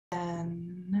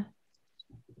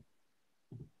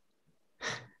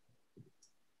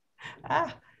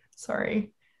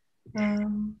Sorry.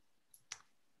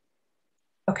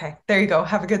 Okay, there you go.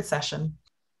 Have a good session.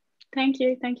 Thank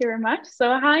you very much.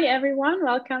 So hi everyone,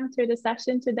 welcome to the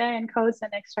session today on codes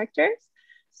and extractors.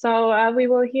 So we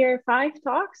will hear 5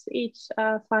 talks, each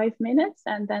 5 minutes,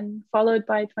 and then followed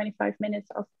by 25 minutes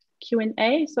of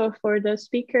Q&A. So for the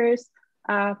speakers,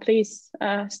 please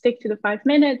stick to the 5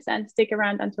 minutes and stick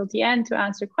around until the end to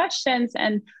answer questions.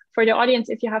 And for the audience,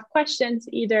 if you have questions,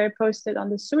 either post it on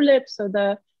the Sulip, so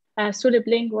the Sulip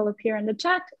link will appear in the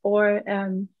chat, or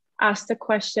ask the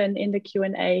question in the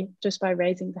Q&A just by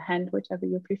raising the hand, whichever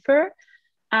you prefer.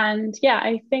 And yeah,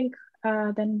 I think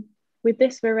then with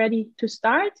this, we're ready to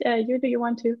start. Do you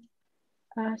want to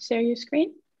share your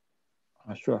screen?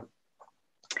 Sure.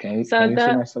 Can you see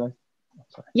my slide?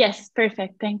 Sorry. Yes,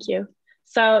 perfect, thank you.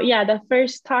 So yeah, the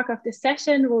first talk of the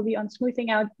session will be on smoothing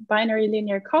out binary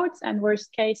linear codes and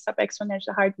worst case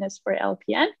sub-exponential hardness for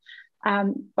LPN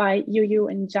by Yu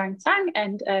and Zhang Zhang,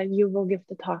 and you will give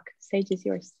the talk. Stage is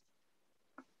yours.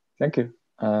 Thank you.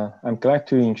 I'm glad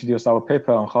to introduce our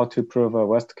paper on how to prove a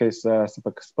worst case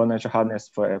sub-exponential hardness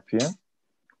for LPN.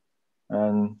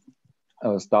 And I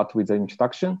will start with the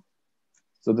introduction.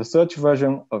 So the search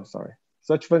version of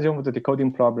the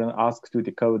decoding problem asks to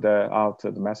decode out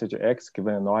the message X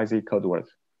given a noisy code word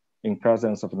in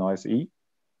presence of noise E.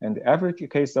 And the average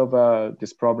case of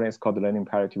this problem is called learning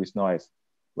parity with noise,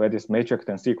 where this matrix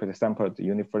and secret sampled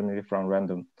uniformly from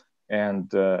random, and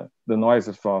the noise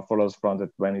follows from the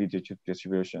binary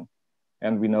distribution.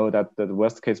 And we know that the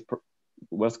worst case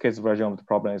version of the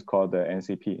problem is called the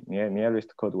NCP,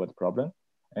 nearest code word problem.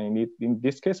 And in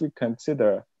this case, we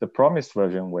consider the promised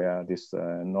version where this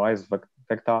noise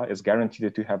vector is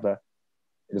guaranteed to have an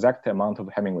exact amount of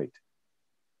Hamming weight.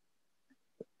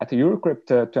 At Eurocrypt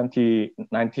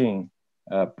 2019,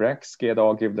 Braxky et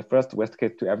al. Gave the first worst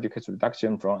case to average case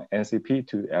reduction from NCP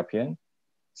to LPN.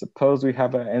 Suppose we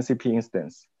have an NCP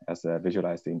instance as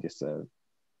visualized in this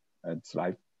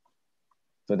slide.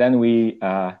 So then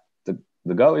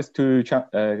the goal is to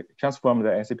transform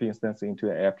the NCP instance into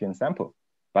an LPN sample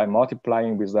by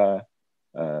multiplying with a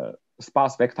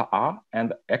sparse vector R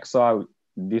and XOR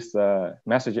this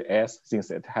message S,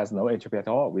 since it has no entropy at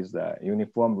all, with the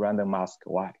uniform random mask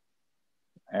Y.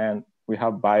 And we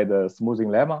have by the smoothing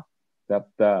lemma that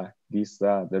the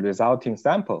resulting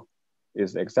sample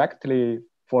is exactly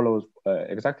follows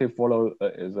that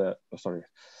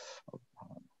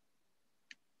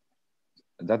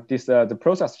this the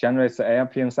process generates an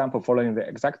LPN sample following the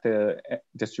exact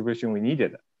distribution we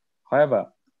needed.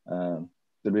 However, the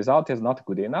result is not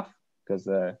good enough because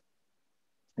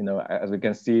as we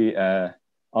can see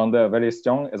on the very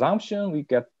strong assumption, we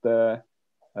get the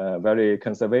very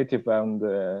conservative and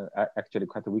actually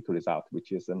quite a weak result,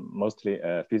 which is mostly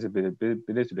a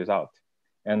feasibility result.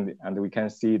 And we can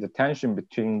see the tension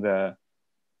between the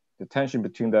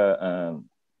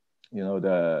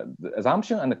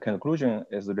assumption and the conclusion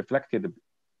is reflected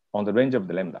on the range of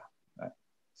the lambda. Right?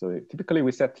 So typically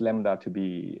we set lambda to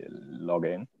be log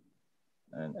n,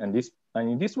 and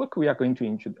in this work we are going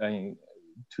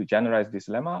to generalize this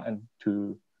lemma and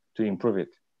to improve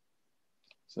it.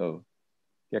 So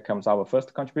here comes our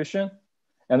first contribution,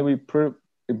 and we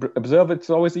observe it's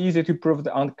always easy to prove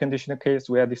the unconditional case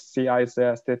where the CI is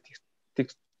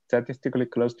statistically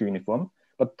close to uniform,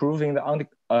 but proving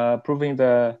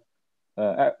the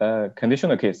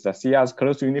conditional case, the CI is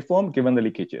close to uniform given the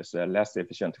leakages, less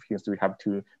efficient, because we have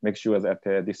to make sure that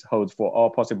this holds for all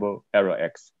possible error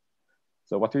X.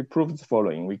 So what we prove is the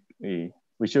following. We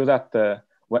show that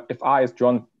if I is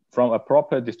drawn from a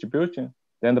proper distribution,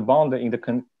 then the bound in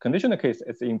the conditional case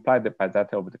is implied by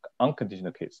that of the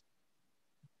unconditional case,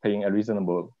 paying a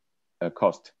reasonable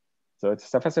cost. So it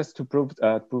suffices to prove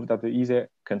that the easy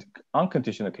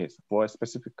unconditional case for a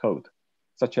specific code,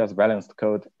 such as balanced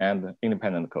code and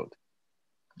independent code.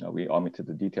 We omitted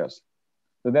the details.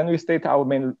 So then we state our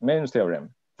main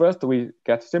theorem. First, we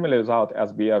get similar result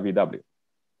as BLVW.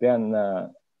 Then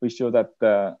we show that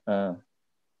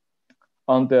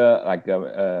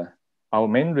our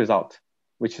main result,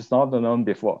 which is not known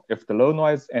before, if the low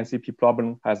noise NCP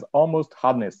problem has almost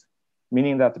hardness,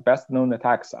 meaning that the best known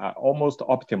attacks are almost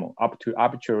optimal up to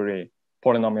arbitrary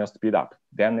polynomial speed up,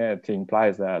 then it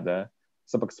implies the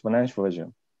sub-exponential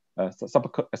version,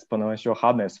 sub-exponential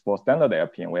hardness for standard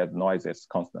LPN where the noise is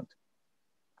constant.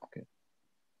 Okay.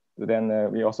 So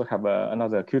then we also have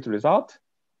another cute result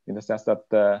in the sense that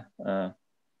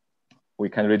we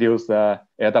can reduce the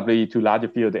LWE to larger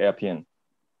field LPN,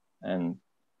 and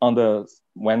when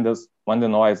the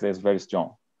noise is very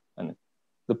strong. And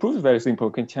the proof is very simple.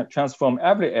 We can transform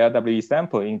every LWE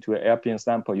sample into an LPN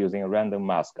sample using a random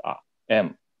mask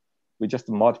M, we just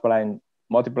multiplying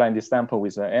this sample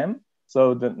with M.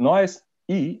 So the noise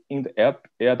E in the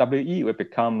LWE will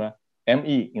become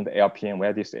ME in the LPN,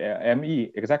 where this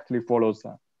ME exactly follows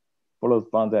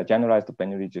from the generalized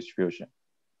Bernoulli distribution.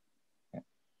 Okay.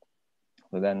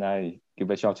 So then I give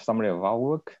a short summary of our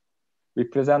work. We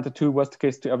present two worst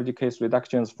case to average case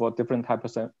reductions for different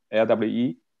types of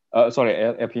LPN,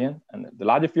 and the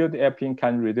larger field LPN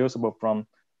can be reducible from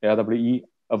LWE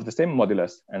of the same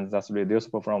modulus, and thus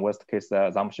reducible from worst case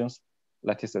assumptions,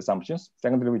 lattice assumptions.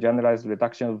 Secondly, we generalize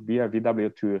reduction via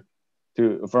VW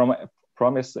from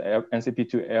promise NCP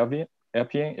to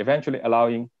LPN, eventually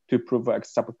allowing to prove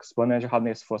exponential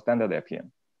hardness for standard LPN.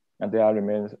 And there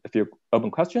remain a few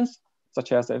open questions,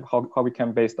 such as how we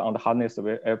can, based on the hardness of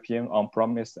LPN on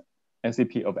promise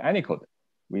NCP of any code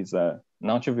with a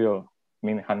non-trivial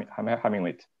mean Hamming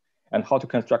weight, and how to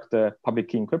construct the public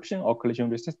key encryption or collision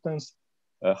resistance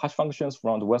hash functions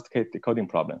from the worst case decoding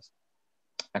problems.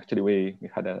 Actually, we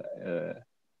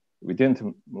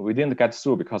didn't get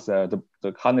through because the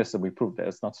hardness we proved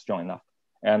is not strong enough.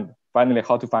 And finally,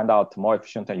 how to find out more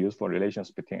efficient and useful relations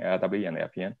between LWE and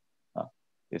LPN.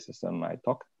 This is my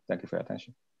talk. Thank you for your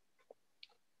attention.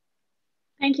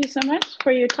 Thank you so much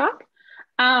for your talk.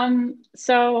 Yeah,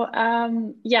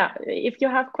 if you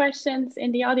have questions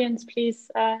in the audience,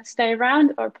 please stay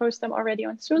around or post them already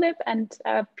on Sulip. And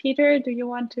Peter, do you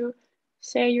want to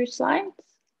share your slides?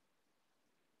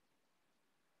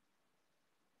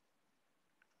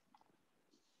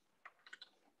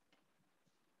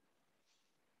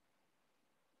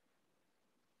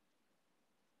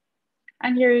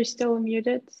 And you're still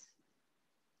muted.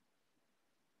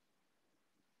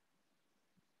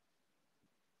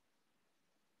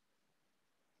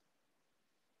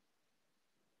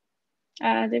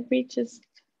 Did we just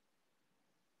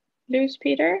lose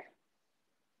Peter?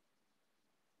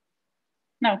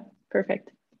 No,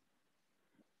 perfect.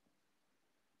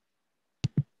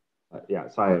 Yeah,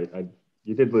 sorry,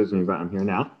 you did lose me, but I'm here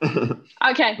now.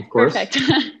 Okay, of course. Perfect.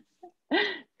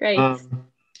 Great.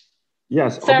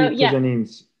 Yes, so, I'll be presenting.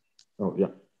 Yeah. Oh,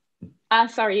 yeah.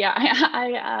 Sorry,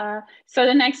 yeah. So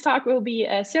the next talk will be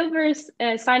Silver's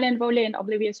silent volley and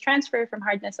oblivious transfer from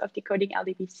hardness of decoding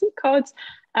LDBC codes.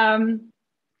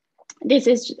 This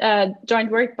is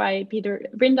joint work by Peter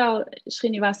Brindal,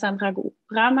 Srinivasan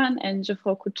Raghuraman, and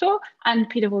Geoffroy Couteau, and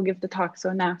Peter will give the talk.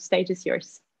 So now, stage is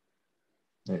yours.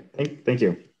 Right. Thank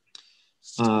you.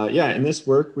 Yeah, in this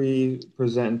work, we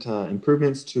present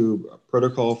improvements to a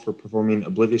protocol for performing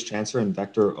oblivious transfer in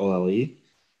vector OLE.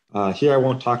 Here, I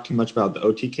won't talk too much about the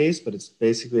OT case, but it's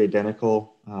basically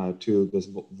identical to this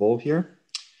VOL here.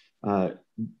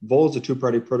 VOL is a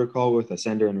two-party protocol with a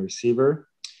sender and a receiver.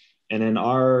 And in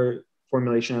our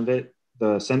formulation of it,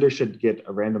 the sender should get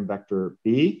a random vector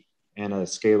B and a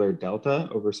scalar delta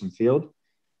over some field.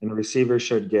 And the receiver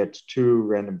should get two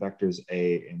random vectors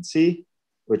A and C,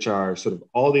 which are sort of,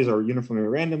 all these are uniformly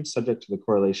random, subject to the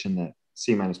correlation that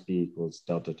C minus B equals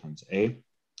delta times A.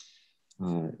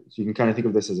 So you can kind of think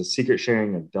of this as a secret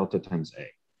sharing of delta times A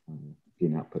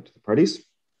being output to the parties.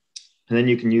 And then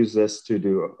you can use this to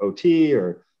do OT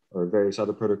or various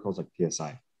other protocols like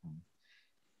PSI.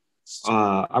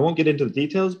 I won't get into the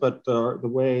details, but the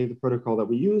way the protocol that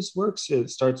we use works, it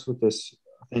starts with this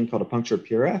thing called a puncture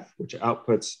PRF, which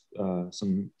outputs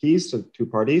some keys to two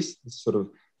parties. It's sort of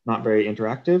not very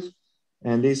interactive.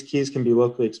 And these keys can be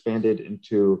locally expanded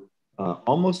into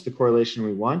almost the correlation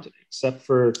we want, except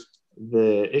for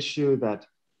the issue that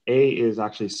A is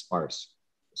actually sparse.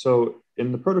 So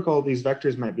in the protocol, these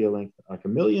vectors might be a length like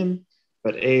 1,000,000,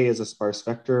 but A is a sparse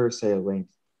vector, say a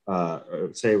length,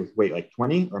 say with weight like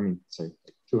 20, or I mean, say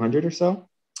like 200 or so.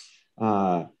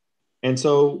 And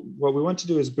so what we want to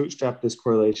do is bootstrap this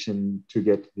correlation to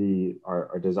get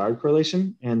our desired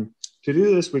correlation. And to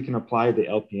do this, we can apply the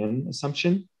LPN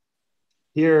assumption.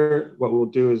 Here, what we'll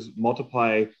do is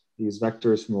multiply these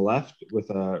vectors from the left with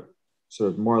a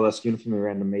sort of more or less uniformly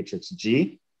random matrix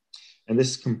G. And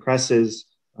this compresses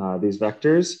these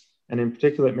vectors. And in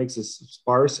particular, it makes this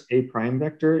sparse A prime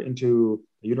vector into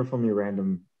a uniformly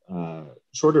random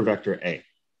shorter vector A.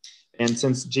 And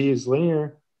since G is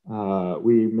linear,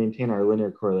 we maintain our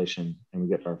linear correlation and we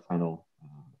get our final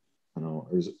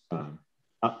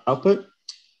output.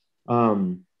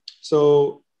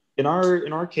 So in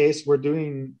our case, we're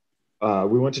doing,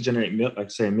 we want to generate,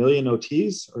 like say 1,000,000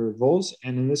 OTs or vols.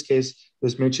 And in this case,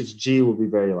 this matrix G will be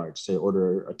very large, say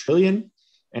order 1 trillion.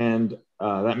 And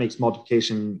that makes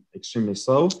multiplication extremely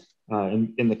slow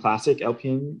in the classic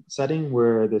LPN setting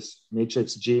where this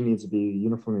matrix G needs to be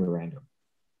uniformly random.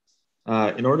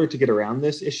 In order to get around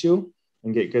this issue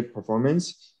and get good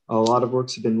performance, a lot of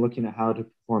works have been looking at how to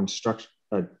perform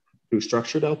do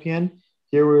structured LPN.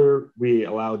 Here we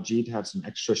allow G to have some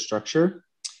extra structure,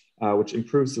 which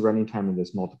improves the running time of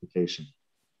this multiplication.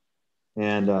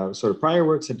 And sort of prior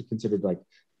works had considered like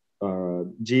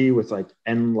G with like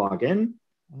n log n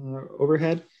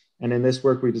overhead. And in this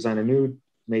work, we designed a new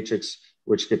matrix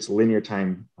which gets linear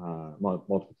time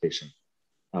multiplication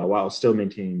while still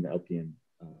maintaining the LPN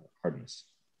hardness.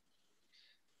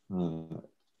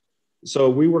 So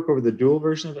we work over the dual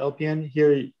version of LPN.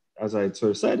 Here, as I sort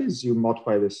of said, is you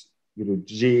multiply this, you do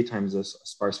G times this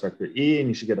sparse vector E, and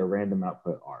you should get a random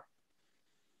output R.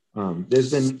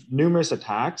 There's been numerous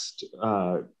attacks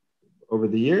over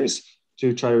the years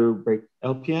to try to break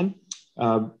LPN,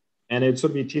 and it'd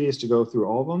sort of be tedious to go through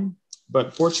all of them.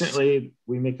 But fortunately,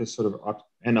 we make this sort of,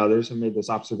 and others have made this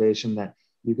observation that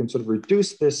you can sort of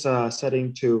reduce this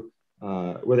setting to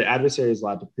where the adversary is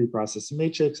allowed to pre-process the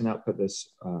matrix and output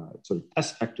this sort of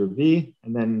S vector V,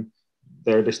 and then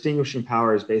their distinguishing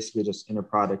power is basically just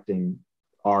interproducting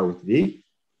R with V.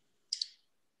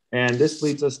 And this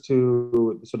leads us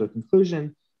to the sort of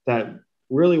conclusion that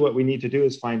really what we need to do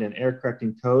is find an error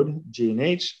correcting code, G and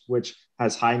H, which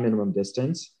has high minimum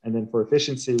distance. And then for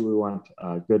efficiency, we want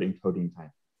good encoding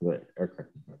time for the error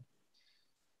correcting code.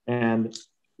 And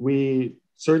we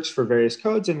search for various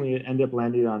codes and we end up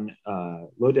landing on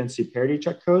low density parity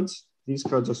check codes. These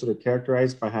codes are sort of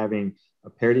characterized by having a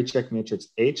parity check matrix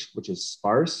H, which is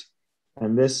sparse.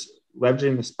 And this,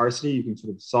 leveraging the sparsity, you can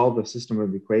sort of solve the system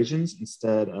of equations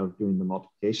instead of doing the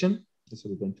multiplication, this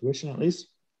sort of intuition at least.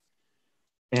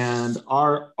 And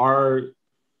our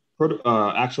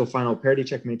actual final parity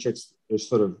check matrix is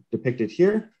sort of depicted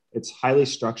here. It's highly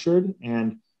structured,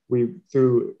 and we,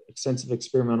 through extensive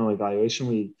experimental evaluation,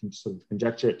 we can sort of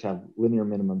conjecture it to have linear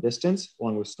minimum distance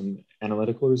along with some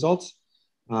analytical results.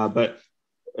 But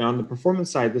on the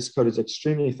performance side, this code is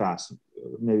extremely fast,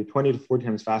 maybe 20 to 40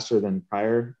 times faster than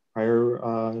prior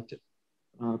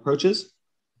approaches,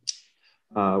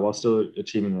 while still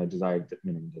achieving the desired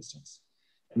minimum distance.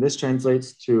 And this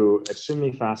translates to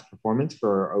extremely fast performance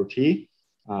for our OT.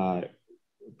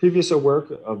 Previous work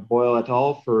of Boyle et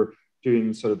al. For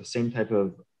doing sort of the same type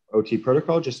of OT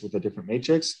protocol, just with a different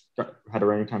matrix, had a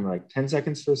running time of like 10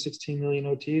 seconds for 16 million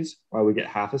OTs, while we get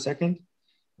half a second.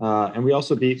 And we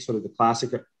also beat sort of the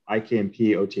classic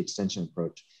IKMP OT extension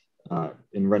approach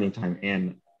in running time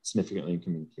and significantly in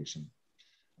communication.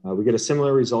 We get a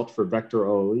similar result for vector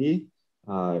OLE,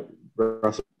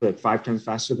 roughly like 5 times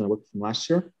faster than the work from last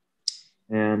year.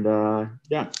 And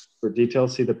yeah, for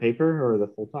details, see the paper or the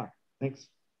full talk. Thanks.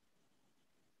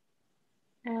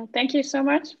 Thank you so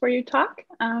much for your talk.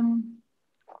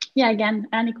 Yeah, again,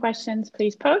 any questions,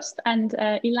 please post. And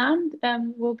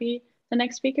Ilan will be the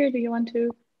next speaker. Do you want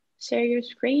to share your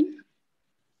screen?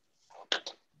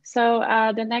 So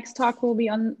the next talk will be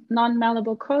on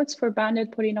non-malleable codes for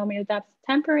bounded polynomial depth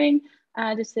tempering.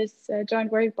 This is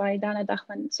joint work by Dana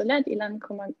Dachman-Solet, Ilan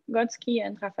Komagotsky,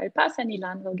 and Rafael Paz, and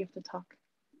Ilan will give the talk.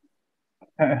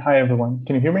 Hi, everyone.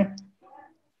 Can you hear me?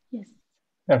 Yes,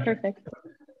 okay. Perfect.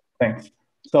 Thanks.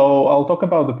 So I'll talk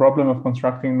about the problem of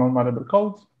constructing non-malleable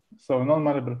codes. So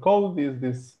non-malleable code is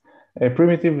this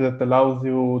primitive that allows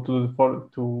you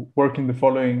to work in the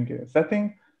following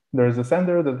setting. There is a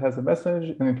sender that has a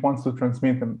message and it wants to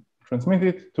transmit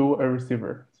it to a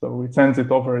receiver. So it sends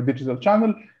it over a digital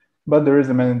channel, but there is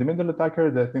a man-in-the-middle attacker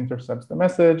that intercepts the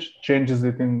message, changes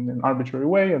it in an arbitrary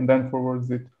way, and then forwards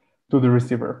it to the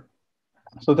receiver.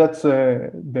 So that's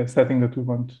the setting that we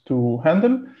want to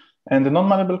handle. And the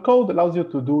non-malleable code allows you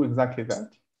to do exactly that.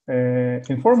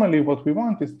 Informally, what we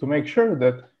want is to make sure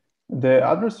that the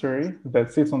adversary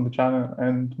that sits on the channel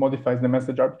and modifies the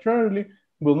message arbitrarily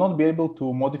will not be able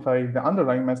to modify the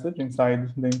underlying message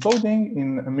inside the encoding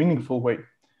in a meaningful way.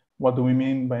 What do we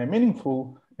mean by a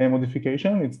meaningful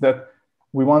modification? It's that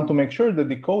we want to make sure that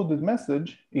the coded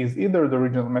message is either the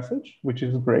original message, which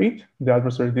is great, the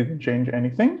adversary didn't change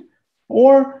anything,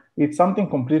 or it's something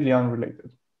completely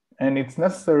unrelated. And it's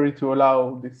necessary to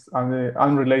allow this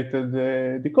unrelated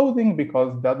decoding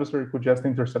because the adversary could just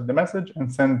intercept the message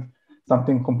and send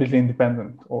something completely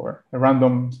independent or a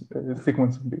random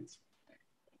sequence of bits.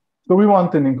 So we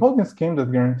want an encoding scheme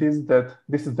that guarantees that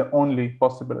this is the only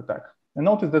possible attack. And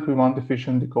notice that we want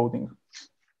efficient decoding.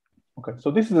 Okay,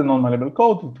 so this is a non-malleable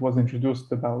code. It was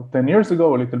introduced about 10 years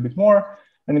ago, a little bit more.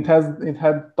 And it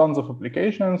had tons of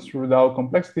applications throughout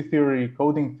complexity theory,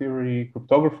 coding theory,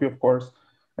 cryptography, of course,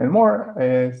 and more.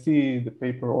 See the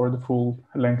paper or the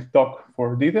full-length talk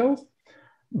for details.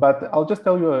 But I'll just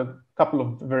tell you a couple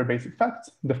of very basic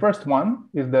facts. The first one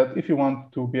is that if you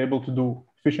want to be able to do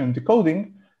efficient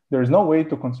decoding, there is no way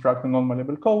to construct a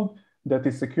non-malleable code that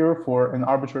is secure for an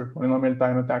arbitrary polynomial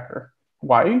time attacker.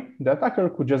 Why? The attacker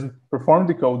could just perform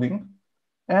decoding,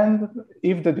 and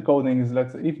if the decoding is,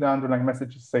 let's say, if the underlying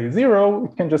message is say 0,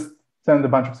 it can just send a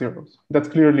bunch of zeros. That's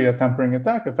clearly a tampering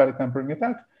attack, a valid tampering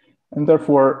attack, and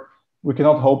therefore we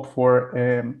cannot hope for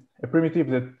a primitive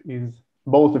that is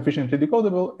both efficiently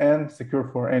decodable and secure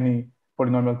for any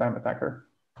polynomial time attacker.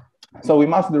 So we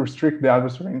must restrict the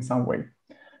adversary in some way.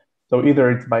 So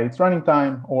either it's by its running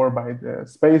time, or by the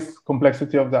space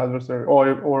complexity of the adversary,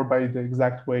 or by the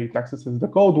exact way it accesses the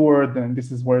code word. And this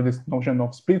is where this notion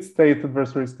of split state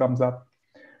adversaries comes up.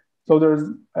 So there's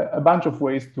a bunch of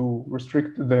ways to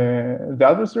restrict the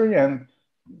adversary. And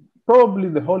probably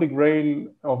the holy grail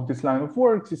of this line of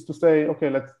work is to say, okay,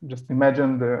 let's just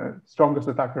imagine the strongest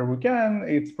attacker we can.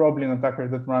 It's probably an attacker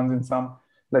that runs in some,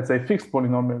 let's say, fixed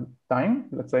polynomial time,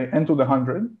 let's say n to the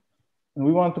 100. And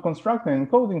we want to construct an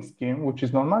encoding scheme which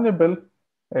is non-malleable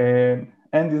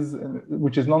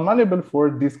which is non-malleable for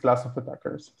this class of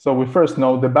attackers. So we first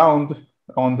know the bound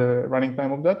on the running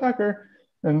time of the attacker,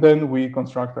 and then we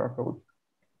construct our code.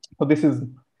 So this is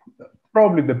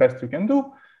probably the best we can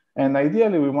do. And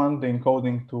ideally, we want the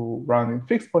encoding to run in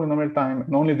fixed polynomial time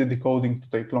and only the decoding to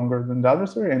take longer than the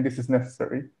adversary. And this is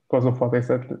necessary because of what I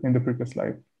said in the previous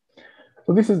slide.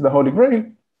 So this is the holy grail.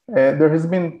 There has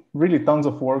been really tons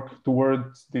of work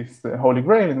towards this holy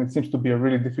grail, and it seems to be a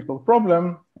really difficult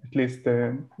problem, at least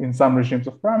in some regimes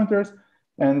of parameters.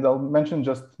 And I'll mention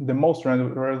just the most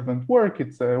relevant work.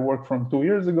 It's a work from 2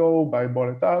 years ago by Bol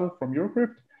et al. From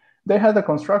Eurocrypt. They had a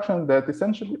construction that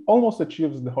essentially almost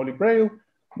achieves the holy grail.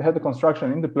 They had the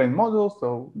construction in the plane model,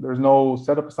 so there's no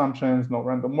setup assumptions, no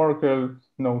random Merkle,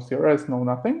 no CRS, no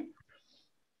nothing.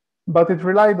 But it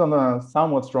relied on a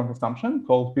somewhat strong assumption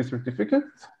called P certificate.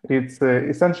 It's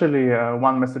essentially a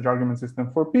one message argument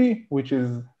system for P, which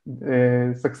is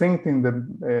succinct in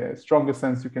the strongest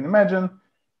sense you can imagine.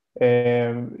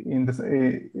 In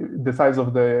the size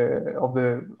of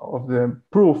the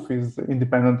proof is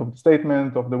independent of the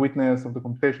statement, of the witness, of the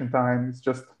computation time. It's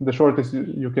just the shortest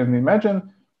you can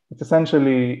imagine. It's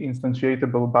essentially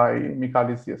instantiatable by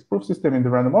Micali's CS proof system in the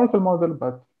random oracle model,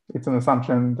 but it's an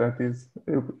assumption that is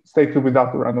stated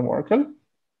without the random oracle.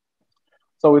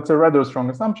 So it's a rather strong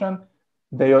assumption.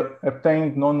 They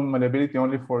obtained non-malleability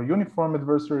only for uniform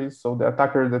adversaries. So the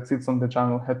attacker that sits on the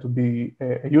channel had to be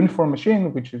a uniform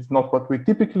machine, which is not what we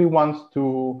typically want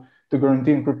to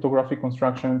guarantee in cryptographic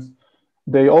constructions.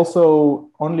 They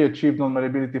also only achieved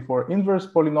non-malleability for inverse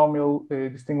polynomial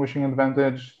distinguishing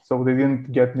advantage. So they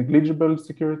didn't get negligible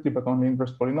security, but only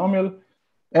inverse polynomial.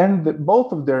 And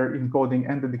both of their encoding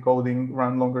and the decoding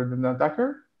run longer than the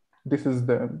attacker. This is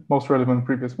the most relevant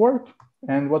previous work.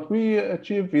 And what we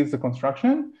achieve is a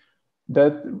construction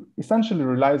that essentially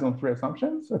relies on 3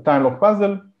 assumptions: a time lock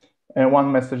puzzle, a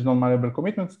one message non-malleable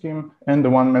commitment scheme, and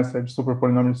the one message super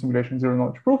polynomial simulation zero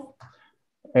knowledge proof.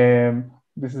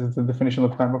 This is the definition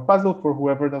of time lock puzzle for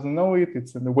whoever doesn't know it.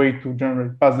 It's a way to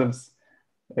generate puzzles,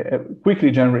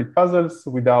 quickly generate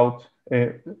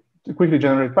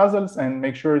puzzles and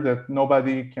make sure that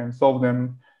nobody can solve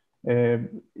them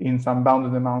in some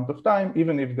bounded amount of time,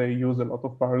 even if they use a lot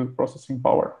of parallel processing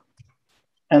power.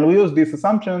 And we use these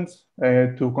assumptions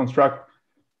to construct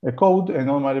a code, a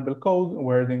non-malleable code,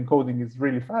 where the encoding is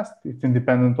really fast. It's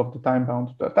independent of the time bound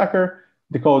of the attacker.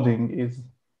 Decoding is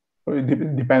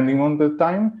depending on the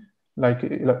time,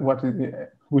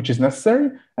 which is necessary,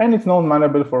 and it's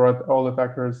non-malleable for all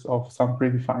attackers of some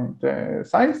predefined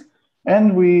size.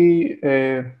 And we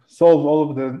solve all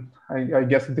of the, I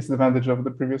guess, disadvantage of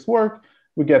the previous work.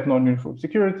 We get non-uniform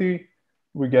security,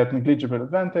 we get negligible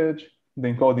advantage, the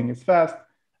encoding is fast,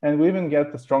 and we even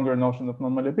get a stronger notion of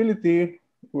non-malleability,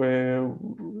 where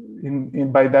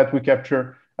by that we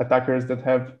capture attackers that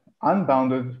have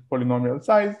unbounded polynomial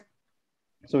size.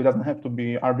 So it doesn't have to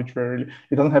be arbitrarily,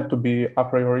 it doesn't have to be a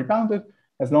priori bounded,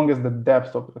 as long as the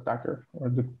depth of the attacker or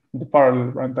the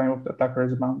parallel runtime of the attacker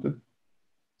is bounded.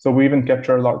 So we even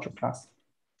capture a larger class.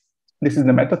 This is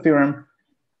the meta theorem.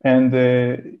 And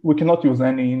we cannot use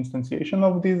any instantiation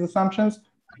of these assumptions.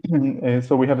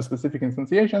 So we have a specific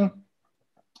instantiation.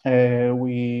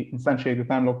 We instantiate the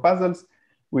time lock puzzles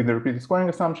with the repeated scoring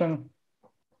assumption,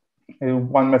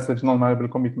 one message non-malleable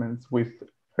commitments with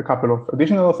a couple of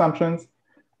additional assumptions,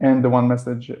 and the one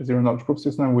message zero knowledge proof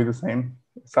system with the same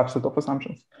subset of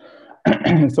assumptions.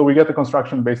 So we get a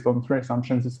construction based on 3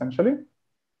 assumptions, essentially.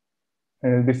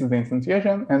 This is the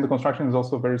instantiation, and the construction is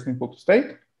also very simple to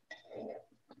state.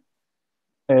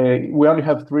 We only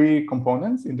have 3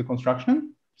 components in the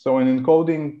construction. So an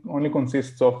encoding only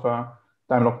consists of a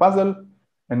time lock puzzle,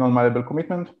 a non-malleable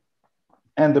commitment,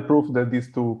 and the proof that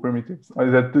these 2 primitives,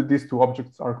 that these 2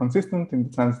 objects are consistent in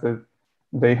the sense that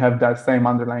they have that same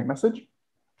underlying message.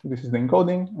 This is the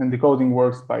encoding, and decoding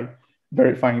works by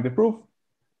verifying the proof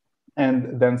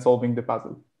and then solving the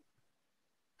puzzle.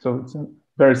 So it's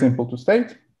very simple to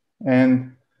state.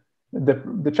 And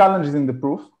the challenge is in the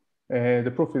proof.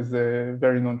 The proof is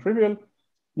very non-trivial.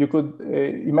 You could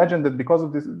imagine that because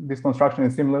of this construction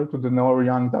is similar to the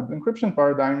Noor-Young double encryption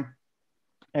paradigm,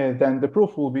 then the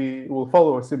proof will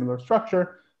follow a similar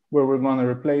structure where we're going to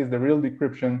replace the real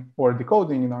decryption or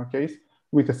decoding in our case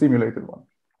with a simulated one.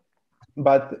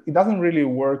 But it doesn't really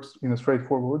work in a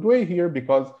straightforward way here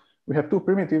because we have two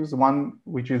primitives, one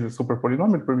which is a super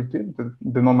polynomial primitive,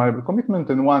 the non-malleable commitment,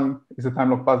 and one is a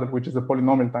time lock puzzle, which is a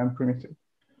polynomial time primitive.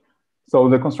 So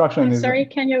the construction is— Sorry,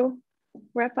 can you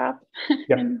wrap up?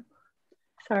 Yeah.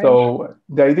 Sorry. So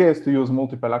the idea is to use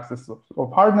multiple axes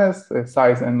of hardness,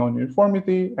 size, and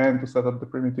non-uniformity, and to set up the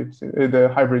primitives,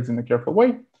 the hybrids in a careful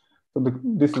way. So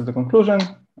this is the conclusion.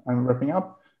 I'm wrapping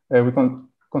up. We can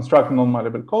construct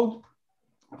non-malleable code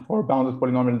for bounded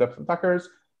polynomial depth attackers.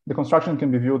 The construction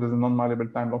can be viewed as a non-malleable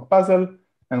time lock puzzle.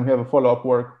 And we have a follow-up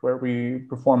work where we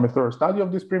perform a thorough study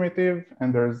of this primitive.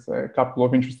 And there's a couple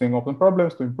of interesting open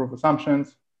problems to improve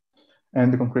assumptions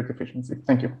and the concrete efficiency.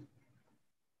 Thank you.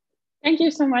 Thank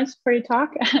you so much for your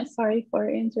talk. Sorry for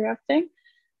interrupting.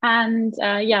 And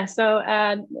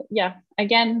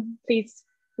again, please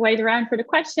wait around for the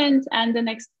questions. And the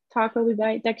next talk will be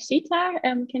by Dakshita.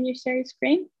 Can you share your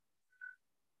screen?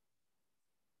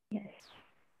 Yes.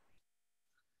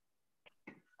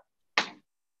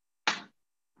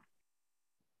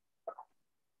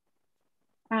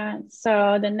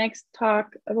 So the next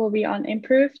talk will be on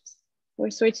improved. We're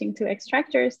switching to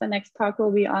extractors. The next talk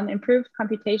will be on improved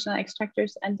computational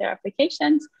extractors and their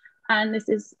applications. And this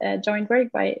is joint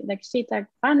work by Dakshita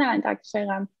Gupana and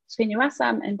Aksharam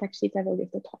Srinivasam, and Dakshita will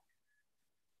give the talk.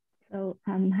 So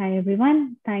hi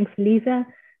everyone. Thanks Lisa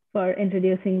for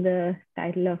introducing the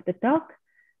title of the talk.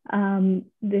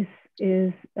 This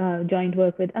is joint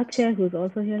work with Akshay, who's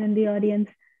also here in the audience.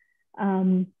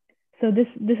 So this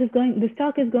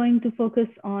talk is going to focus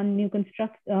on new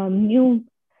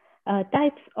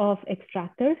types of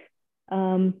extractors.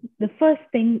 The first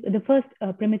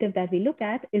primitive that we look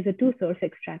at is a two-source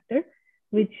extractor,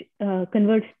 which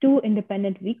converts two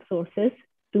independent weak sources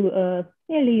to a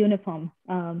fairly uniform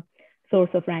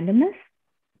source of randomness.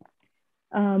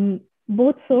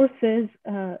 Both sources,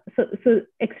 so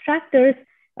extractors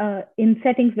in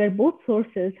settings where both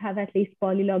sources have at least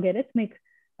polylogarithmic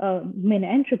min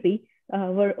entropy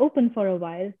were open for a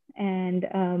while and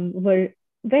were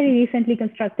very recently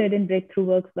constructed in breakthrough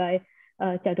works by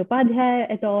Chattopadhyay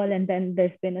et al. And then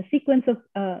there's been a sequence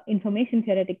of information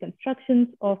theoretic constructions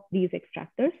of these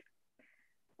extractors.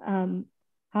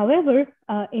 However,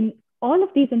 in all of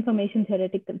these information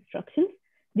theoretic constructions,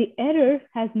 the error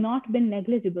has not been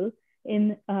negligible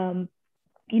in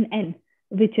n,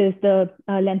 which is the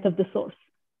length of the source.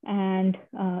 And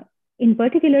in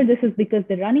particular, this is because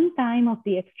the running time of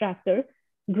the extractor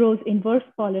grows inverse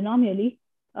polynomially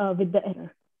with the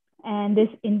error. And this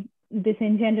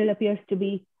in general appears to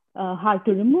be hard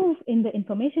to remove in the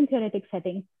information theoretic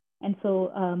setting. And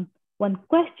so one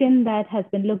question that has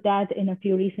been looked at in a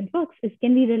few recent works is,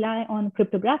 can we rely on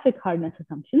cryptographic hardness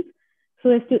assumptions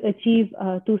so as to achieve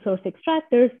two-source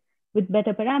extractors with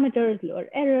better parameters, lower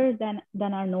error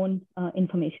than are known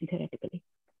information theoretically?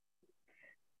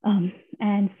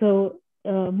 And so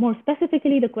more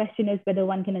specifically, the question is whether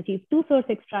one can achieve two-source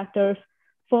extractors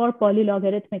for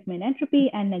polylogarithmic min entropy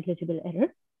and negligible error.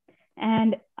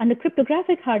 And under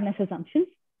cryptographic hardness assumptions,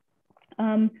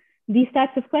 these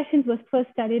types of questions was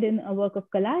first studied in a work of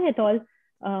Kalai et al.,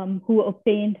 who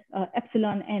obtained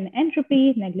epsilon n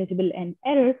entropy, negligible n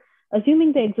error,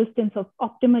 assuming the existence of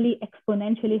optimally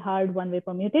exponentially hard one-way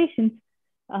permutations.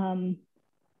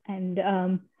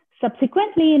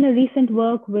 Subsequently, in a recent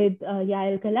work with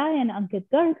Yael Kalai and Ankit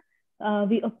Garg,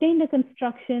 we obtained a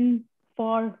construction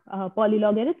for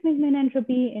polylogarithmic min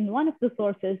entropy in one of the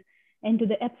sources and to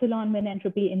the epsilon min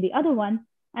entropy in the other one,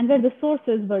 and where the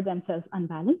sources were themselves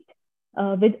unbalanced,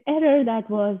 with error that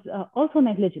was also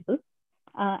negligible.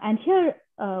 And here,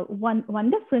 one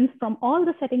difference from all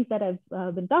the settings that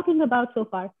I've been talking about so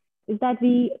far is that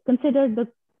we considered the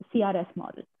CRS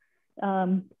model.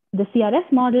 The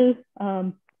CRS model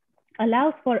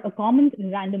allows for a common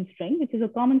random string, which is a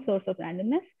common source of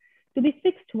randomness, to be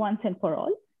fixed once and for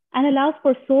all, and allows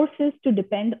for sources to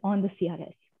depend on the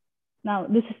CRS. Now,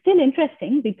 this is still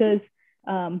interesting because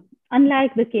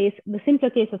unlike the simpler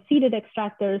case of seeded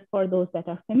extractors, for those that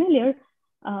are familiar,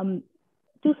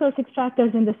 two-source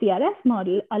extractors in the CRS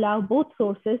model allow both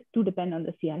sources to depend on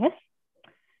the CRS.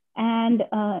 And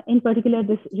in particular,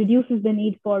 this reduces the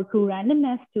need for true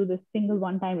randomness to the single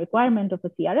one-time requirement of a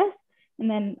CRS and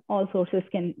then all sources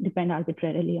can depend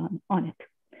arbitrarily on it.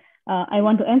 I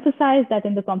want to emphasize that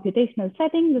in the computational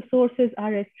setting, the sources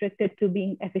are restricted to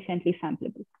being efficiently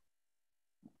sampleable,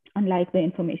 unlike the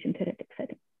information theoretic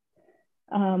setting.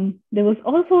 There was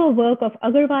also a work of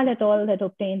Agarwal et al. That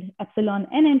obtained epsilon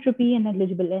n entropy and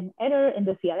negligible n error in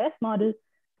the CRS model,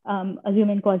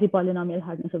 assuming quasi-polynomial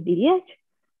hardness of DDH.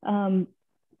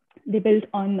 They built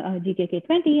on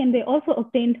GKK20, and they also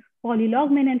obtained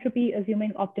polylog min entropy,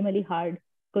 assuming optimally hard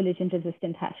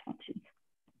collision-resistant hash functions.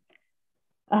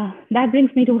 That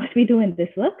brings me to what we do in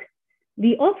this work.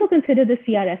 We also consider the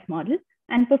CRS model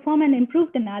and perform an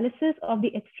improved analysis of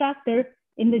the extractor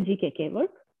in the GKK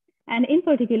work. And in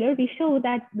particular, we show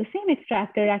that the same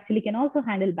extractor actually can also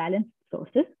handle balanced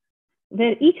sources,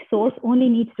 where each source only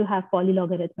needs to have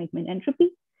polylogarithmic min entropy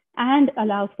and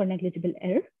allows for negligible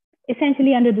error,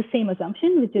 essentially under the same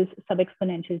assumption, which is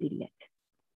sub-exponential DDH.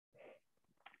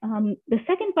 The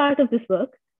second part of this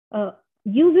work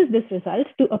uses this result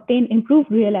to obtain improved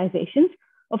realizations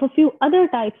of a few other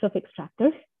types of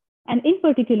extractors. And in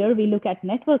particular, we look at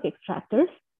network extractors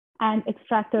and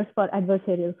extractors for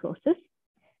adversarial sources.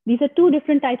 These are two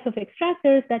different types of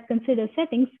extractors that consider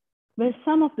settings where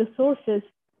some of the sources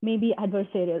may be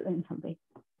adversarial in some way.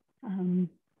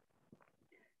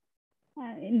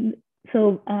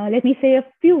 Let me say a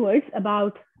few words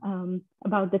about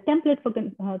the template for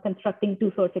constructing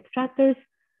two-source extractors.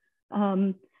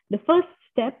 The first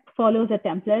step follows a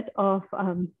template of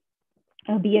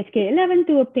BHK11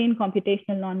 to obtain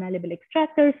computational non-malleable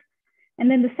extractors. And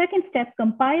then the second step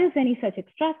compiles any such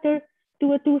extractor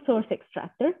to a two-source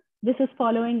extractor. This is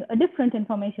following a different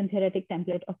information theoretic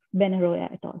template of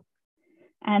Benaroya et al.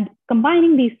 And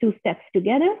combining these two steps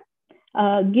together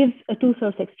gives a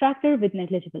two-source extractor with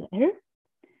negligible error.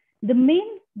 The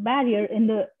main barrier in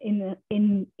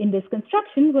this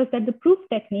construction was that the proof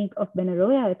technique of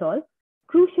Benaroya et al.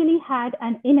 Crucially had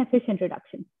an inefficient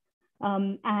reduction.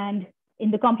 And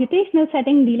in the computational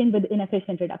setting, dealing with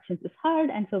inefficient reductions is hard,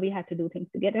 and so we had to do things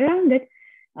to get around it.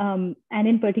 And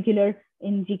in particular,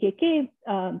 in GKK,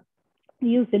 we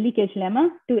used the leakage lemma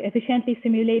to efficiently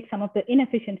simulate some of the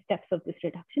inefficient steps of this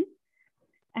reduction.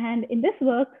 And in this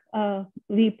work,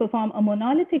 we perform a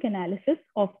monolithic analysis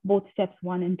of both steps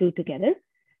 1 and 2 together,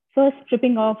 first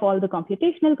stripping off all the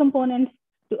computational components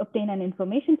to obtain an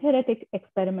information theoretic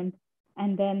experiment,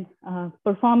 and then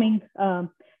performing,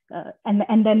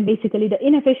 and then basically the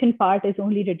inefficient part is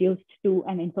only reduced to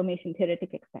an information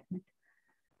theoretic experiment.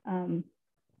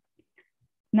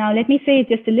 Now, let me say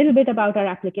just a little bit about our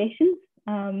applications.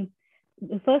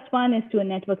 The first one is to a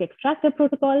network extractor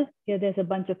protocol. Here there's a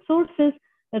bunch of sources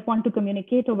that want to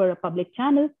communicate over a public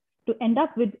channel to end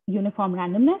up with uniform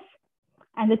randomness.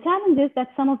 And the challenge is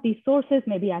that some of these sources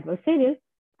may be adversarial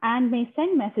and may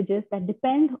send messages that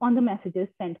depend on the messages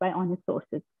sent by honest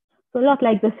sources. So a lot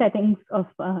like the settings of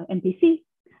MPC,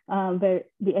 where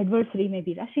the adversary may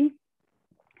be rushing.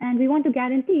 And we want to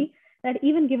guarantee that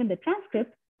even given the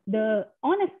transcript, the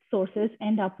honest sources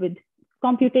end up with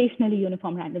computationally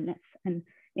uniform randomness. And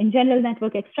in general,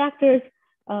 network extractors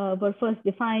were first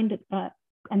defined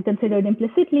and considered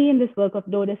implicitly in this work of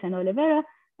Dodis and Oliveira,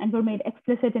 and were made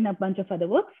explicit in a bunch of other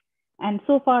works. And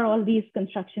so far, all these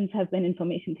constructions have been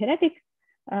information theoretic.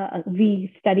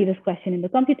 We study this question in the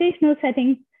computational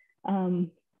setting.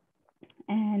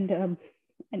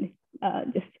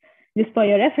 Just for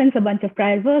your reference, a bunch of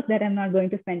prior work that I'm not going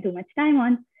to spend too much time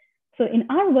on. So in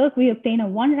our work, we obtain a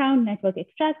one-round network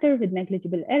extractor with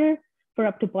negligible error for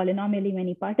up to polynomially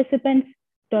many participants,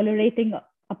 tolerating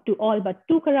up to all but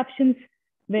 2 corruptions,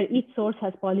 where each source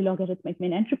has polylogarithmic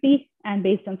min entropy and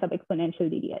based on sub-exponential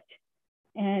DDH.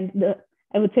 And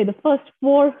I would say the first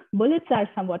 4 bullets are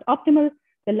somewhat optimal.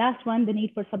 The last one, the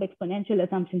need for sub-exponential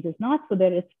assumptions is not, so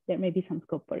there may be some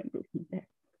scope for improvement there.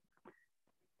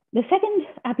 The second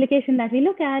application that we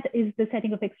look at is the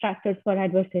setting of extractors for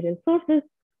adversarial sources.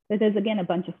 So there's again a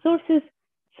bunch of sources,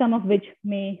 some of which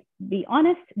may be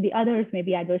honest, the others may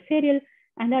be adversarial,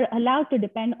 and are allowed to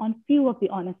depend on few of the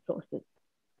honest sources.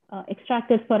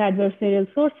 Extractors for adversarial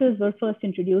sources were first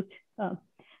introduced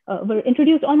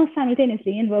almost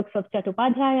simultaneously in works of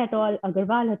Chattopadhyay et al.,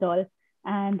 Agarwal et al.,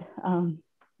 and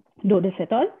Dodis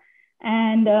et al.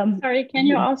 And sorry, can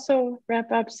you also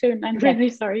wrap up soon? I'm really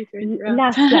sorry to interrupt.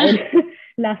 Last slide,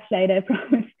 last slide, I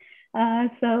promise.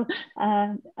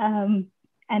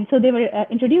 And so they were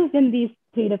introduced in these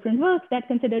 3 different works that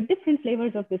considered different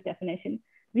flavors of this definition.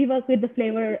 We work with the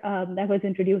flavor that was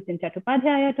introduced in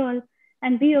Chattopadhyay et al.,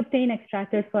 and we obtain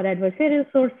extractors for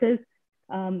adversarial sources,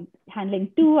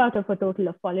 handling 2 out of a total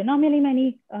of polynomially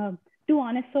many, 2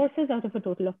 honest sources out of a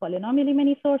total of polynomially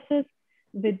many sources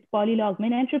with polylog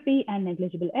min entropy and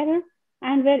negligible error.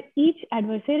 and where each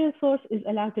adversarial source is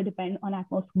allowed to depend on at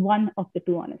most one of the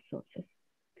two honest sources.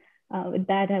 With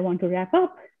that, I want to wrap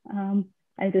up.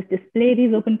 I'll just display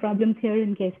these open problems here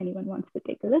in case anyone wants to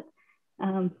take a look.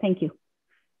 Thank you.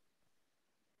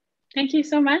 Thank you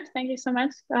so much. Thank you so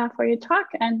much for your talk.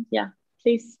 And yeah,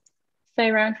 please stay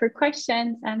around for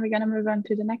questions. And we're going to move on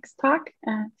to the next talk.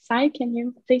 Sai, can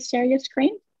you please share your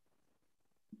screen?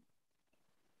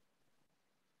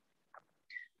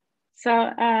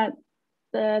 So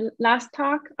the last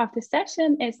talk of the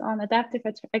session is on adaptive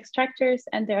extractors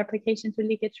and their application to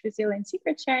leakage resilient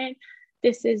secret sharing.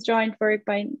 This is joint work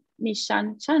by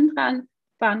Nishan Chandran,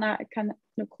 Vana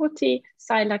Kanukoti,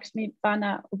 Sai Lakshmi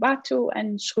Vana Ubatu,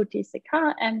 and Shruti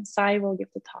Sekar, and Sai will give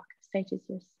the talk. Stage is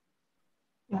yours.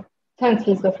 Yeah. Thanks,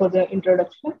 Lisa, for the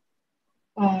introduction.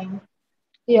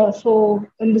 Yeah, so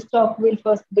in this talk, we'll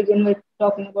first begin with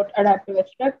talking about adaptive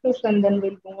extractors, and then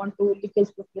we'll move on to leakage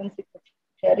resilient secret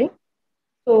sharing.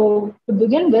 So to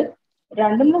begin with,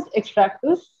 randomness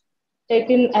extractors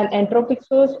take in an entropic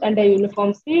source and a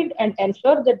uniform seed and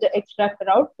ensure that the extractor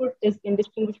output is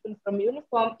indistinguishable from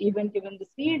uniform even given the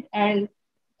seed and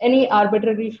any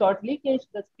arbitrary short leakage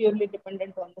that's purely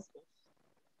dependent on the source.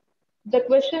 The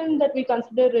question that we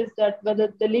consider is that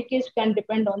whether the leakage can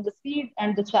depend on the seed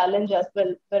and the challenge as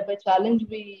well, where by challenge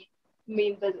we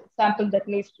mean the sample that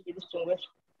needs to be distinguished.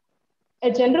 A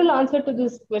general answer to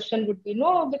this question would be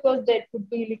no, because there could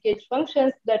be leakage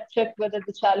functions that check whether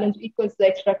the challenge equals the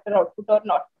extractor output or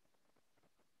not.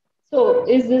 So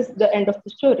is this the end of the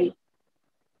story?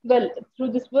 Well,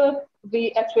 through this work,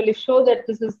 we actually show that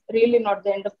this is really not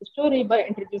the end of the story by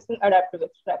introducing adaptive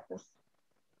extractors.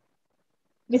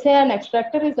 We say an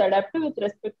extractor is adaptive with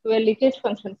respect to a leakage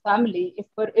function family if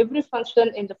for every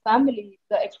function in the family,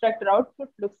 the extractor output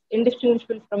looks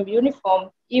indistinguishable from uniform,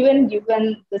 even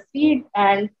given the seed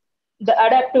and the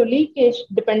adaptive leakage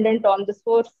dependent on the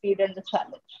source seed and the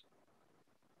challenge.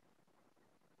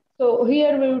 So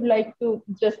here we would like to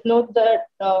just note that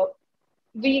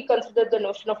we consider the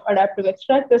notion of adaptive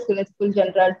extractors in its full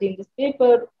generality in this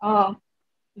paper,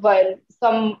 while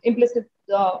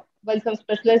some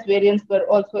specialized variants were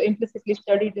also implicitly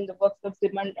studied in the works of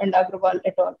Zimmerman and Agrawal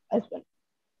et al. As well.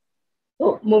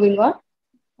 So moving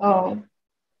on.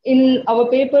 In our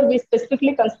paper, we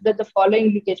specifically consider the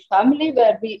following leakage family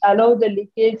where we allow the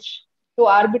leakage to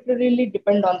arbitrarily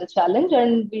depend on the challenge,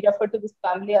 and we refer to this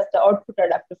family as the output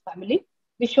adaptive family.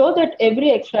 We show that every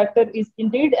extractor is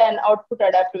indeed an output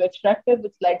adaptive extractor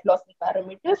with slight loss in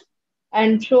parameters,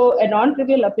 and show a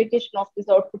non-trivial application of these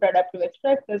output adaptive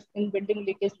extractors in building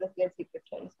leakage resilient secret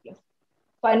sharing schemes.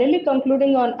 Finally,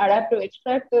 concluding on adaptive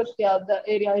extractors, yeah, the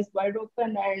area is wide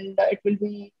open and it will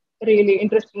be really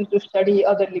interesting to study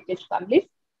other leakage families.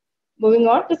 Moving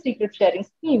on to secret sharing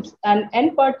schemes, an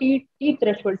n-party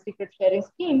T-threshold secret sharing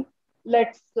scheme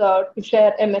lets to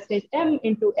share a message M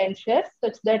into n shares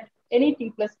such that any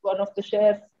T plus one of the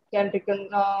shares can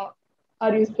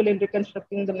are useful in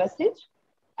reconstructing the message,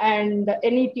 and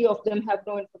any T of them have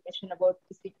no information about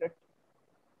the secret.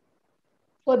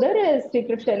 Further, a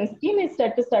secret sharing scheme is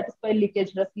set to satisfy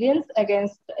leakage resilience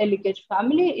against a leakage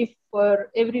family if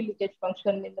for every leakage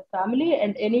function in the family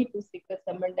and any two secrets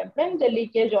M and M prime, the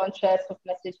leakage on shares of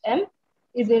message M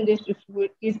is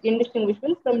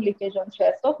indistinguishable from leakage on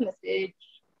shares of message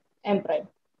M prime.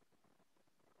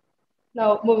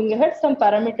 Now, moving ahead, some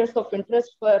parameters of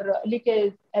interest for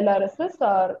leakage LRSS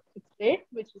are its rate,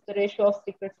 which is the ratio of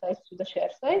secret size to the share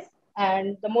size.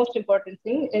 And the most important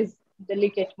thing is the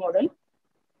leakage model.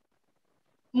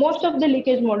 Most of the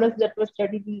leakage models that were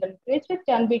studied in the literature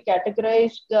can be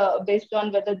categorized based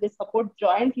on whether they support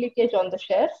joint leakage on the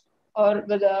shares or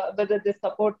whether they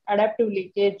support adaptive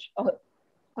leakage on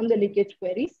the leakage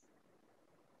queries.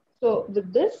 So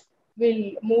with this,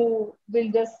 we'll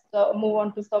just move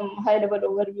on to some high-level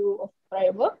overview of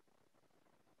prior work.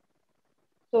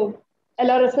 So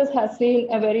LRSS has seen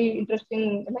a very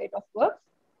interesting line of works,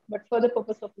 but for the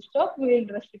purpose of this talk, we'll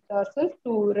restrict ourselves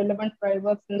to relevant prior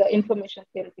works in the information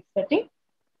theoretic setting.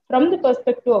 From the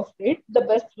perspective of rate, the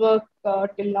best work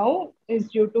till now is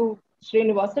due to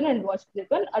Srinivasan and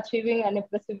Vasudevan achieving an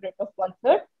impressive rate of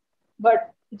 1/3.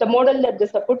 But the model that they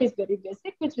support is very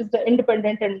basic, which is the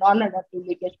independent and non-adaptive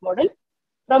leakage model.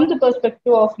 From the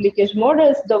perspective of leakage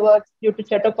models, the works due to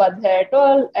Chattopadhyay et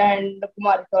al. And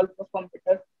Kumar et al. Perform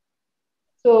better.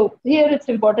 So here it's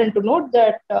important to note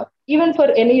that even for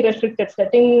any restricted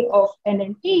setting of N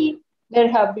and T, there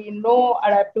have been no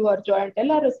adaptive or joint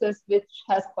LRSS which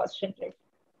has constant rate.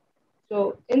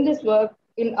 So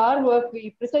in our work,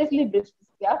 we precisely bridge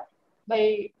this gap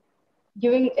by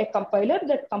giving a compiler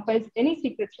that compiles any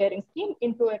secret sharing scheme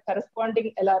into a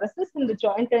corresponding LRSS in the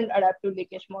joint and adaptive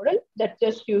leakage model that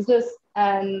just uses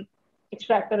an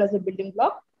extractor as a building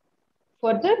block.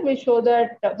 Further, we show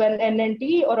that when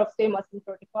NNT or of same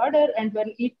asymptotic order, and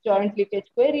when each joint leakage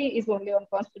query is only on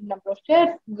constant number of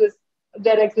shares,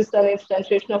 there exists an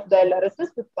instantiation of the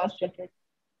LRSS with constant rate.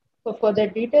 For further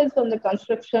details on the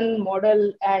construction,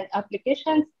 model, and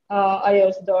applications, I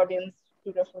urge the audience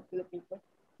to refer to the paper.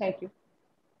 Thank you.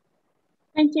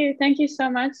 Thank you. Thank you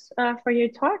so much for your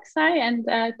talk, Sai. And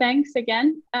thanks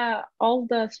again, all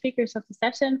the speakers of the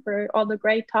session for all the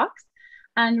great talks.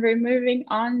 And we're moving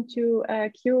on to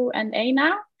Q&A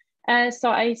now. So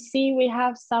I see we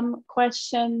have some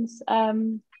questions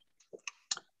on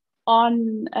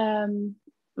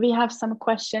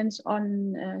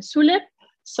Sulip.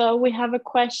 So we have a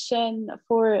question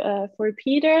for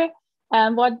Peter.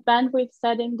 What bandwidth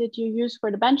setting did you use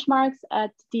for the benchmarks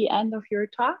at the end of your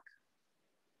talk?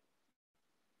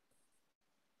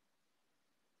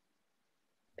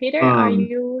 Peter, are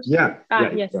you? Yes.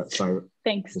 Sorry.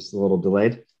 Thanks. Just a little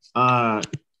delayed. I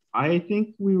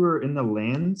think we were in the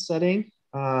LAN setting,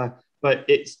 but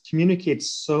it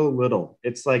communicates so little.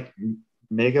 It's like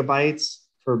megabytes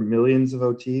for millions of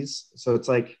OTs. So it's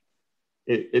like,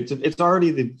 it's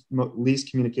already the least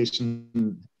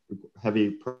communication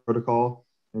heavy protocol.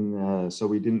 And so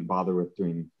we didn't bother with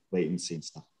doing latency and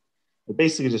stuff. But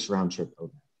basically just round trip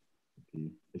over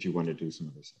if you want to do some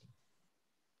other stuff.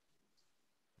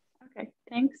 Okay,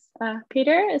 thanks,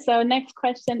 Peter. So next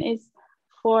question is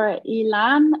for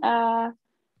Ilan. I'm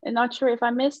not sure if I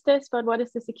missed this, but what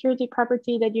is the security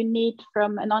property that you need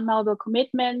from a non-malleable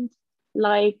commitment,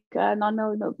 like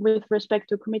non-malleable with respect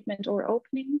to commitment or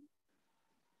opening?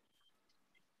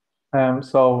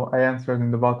 So I answered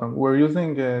in the bottom. We're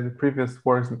using the previous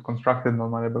works that constructed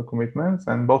non-malleable commitments,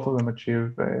 and both of them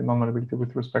achieve non-malleability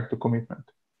with respect to commitment.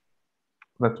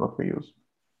 That's what we use.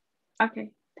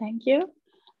 Okay, thank you.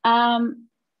 Yeah,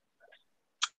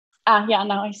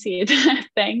 now I see it.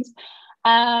 Thanks.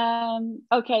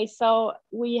 Okay, so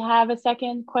we have a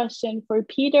second question for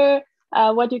Peter.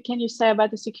 What can you say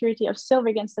about the security of silver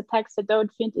against attacks that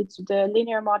don't fit into the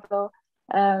linear model?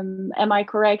 Am I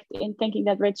correct in thinking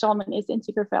that Rich-Solomon is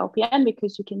insecure for LPN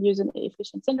because you can use an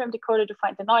efficient syndrome decoder to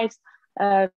find the noise?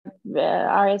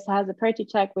 RS has a parity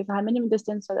check with a high minimum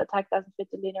distance, so the attack doesn't fit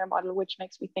the linear model, which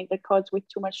makes me think that codes with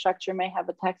too much structure may have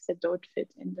attacks that don't fit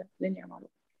in the linear model.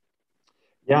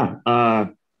 Yeah,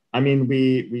 I mean,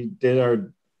 we did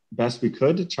our best we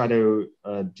could to try to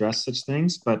address such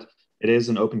things, but it is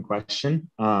an open question.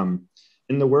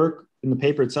 In the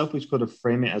paper itself, we try to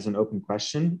frame it as an open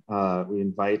question. We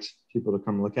invite people to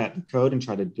come look at the code and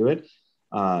try to do it.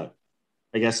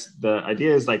 I guess the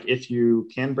idea is like, if you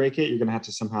can break it, you're gonna have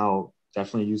to somehow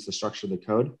definitely use the structure of the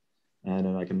code and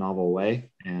in like a novel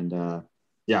way. And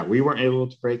yeah, we weren't able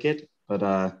to break it, but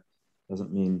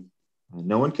doesn't mean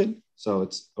no one could. So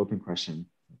it's open question,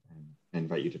 and I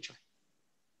invite you to try.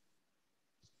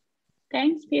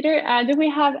 Thanks, Peter. Do we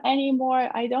have any more?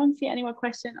 I don't see any more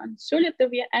questions on Sulip. Do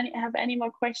we have any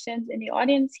more questions in the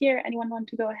audience here? Anyone want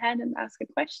to go ahead and ask a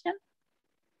question?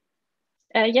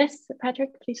 Yes,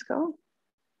 Patrick, please go.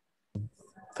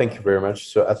 Thank you very much.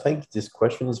 So I think this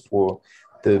question is for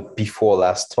the before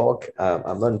last talk.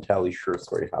 I'm not entirely sure,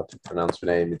 sorry, how to pronounce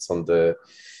your name. It's on the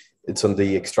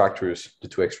extractors, the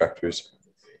two extractors.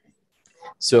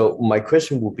 So my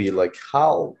question will be like,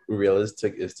 how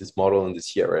realistic is this model in the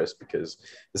CRS? Because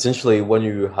essentially when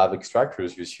you have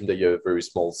extractors, you assume that you have a very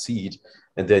small seed,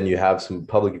 and then you have some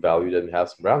public value, then you have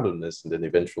some randomness, and then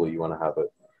eventually you want to have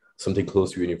something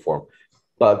close to uniform.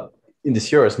 But in the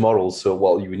CRS model, so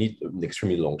while you need an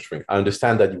extremely long string, I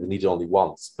understand that you would need it only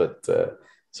once, but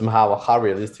somehow how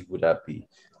realistic would that be?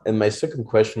 And my second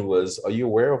question was, are you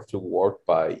aware of the work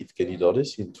by Evgeny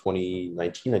Dodis in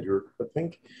 2019 at Europe, I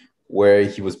think, where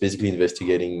he was basically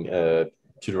investigating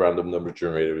pseudo-random number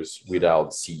generators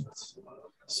without seeds?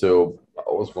 So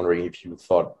I was wondering if you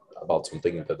thought about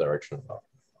something in that direction.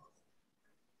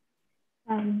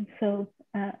 So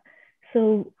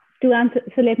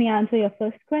let me answer your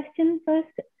first question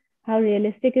first. How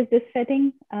realistic is this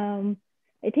setting?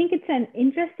 I think it's an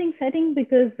interesting setting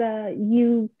because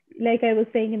like I was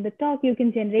saying in the talk, you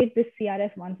can generate this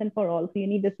CRS once and for all. So you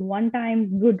need this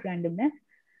one-time good randomness.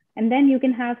 And then you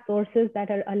can have sources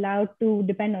that are allowed to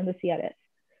depend on the CRS.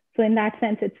 So in that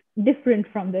sense, it's different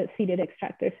from the seeded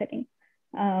extractor setting.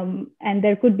 And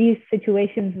there could be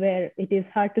situations where it is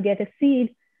hard to get a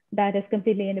seed that is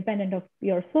completely independent of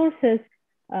your sources,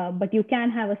 but you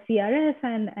can have a CRS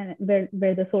and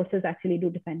where the sources actually do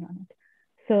depend on it.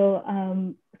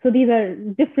 So these are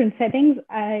different settings.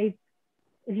 I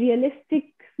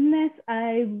realisticness,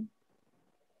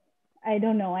 I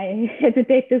don't know. I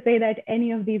hesitate to say that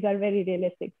any of these are very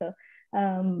realistic. So,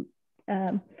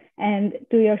 and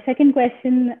to your second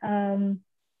question,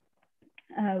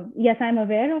 yes, I'm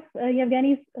aware of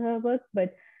Yevgeny's work,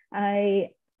 but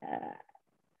I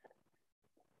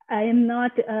am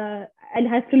not. I'll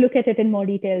have to look at it in more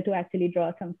detail to actually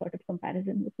draw some sort of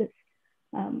comparison with this.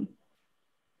 I'm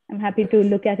happy to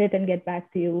look at it and get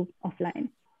back to you offline.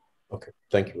 Okay,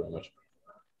 thank you very much.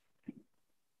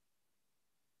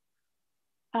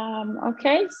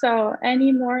 Okay, so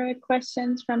any more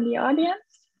questions from the audience?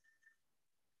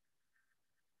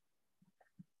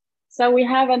 So we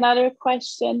have another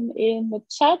question in the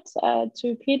chat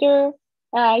to Peter.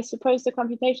 I suppose the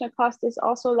computational cost is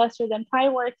also lesser than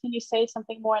prior work. Can you say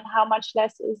something more on how much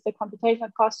less is the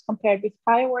computational cost compared with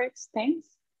prior works? Thanks.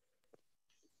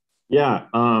 Yeah,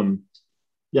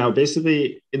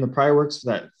 basically in the prior works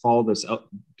that follow this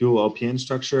dual LPN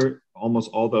structure,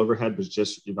 almost all the overhead was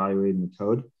just evaluating the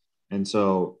code. And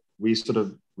so we sort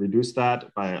of reduced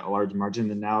that by a large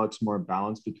margin. And now it's more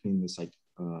balanced between this like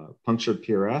punctured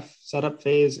PRF setup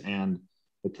phase and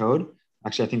the code.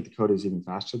 Actually, I think the code is even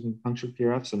faster than punctured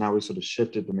PRF. So now we sort of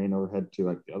shifted the main overhead to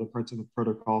like the other parts of the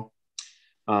protocol.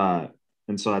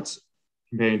 And so that's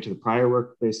comparing to the prior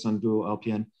work based on dual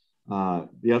LPN.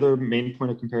 The other main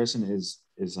point of comparison is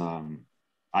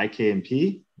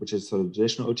IKMP, which is sort of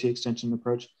traditional OT extension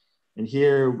approach. And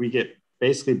here we get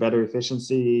basically better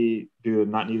efficiency,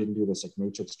 not needing to do this like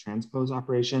matrix transpose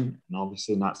operation, and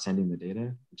obviously not sending the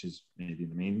data, which is maybe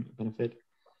the main benefit.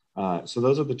 So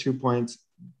those are the 2 points,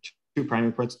 two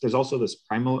primary points. There's also this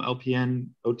primal LPN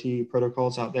OT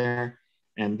protocols out there,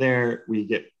 and there we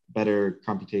get better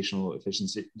computational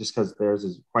efficiency just because theirs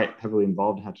is quite heavily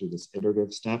involved and have to do this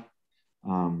iterative step,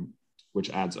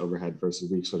 which adds overhead versus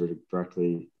we sort of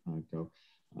directly go.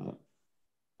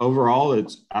 Overall,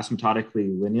 it's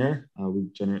asymptotically linear. We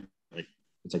generate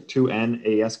it's like 2n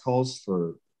AES calls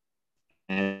for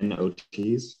n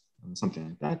OTs, something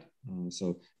like that.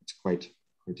 So it's quite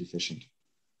efficient.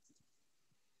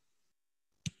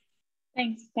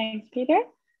 Thanks, Peter.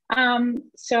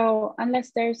 So unless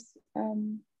there's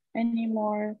any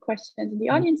more questions in the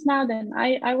audience now, then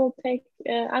I will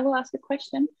ask a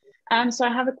question. So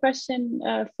I have a question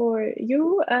for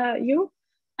you.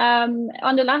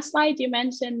 On the last slide, you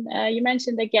mentioned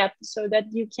the gap, so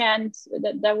that you can't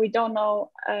that we don't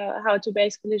know how to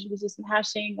base collision-resistant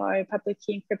hashing or public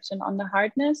key encryption on the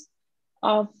hardness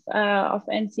of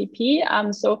NCP.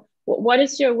 So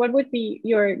what would be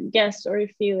your guess or your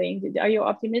feeling? Are you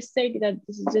optimistic that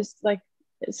this is just like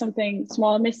something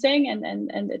small missing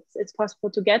and it's possible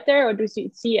to get there, or do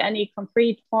you see any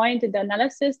concrete point in the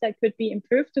analysis that could be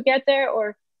improved to get there,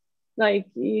 or like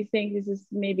you think this is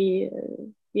maybe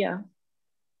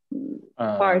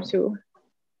far too?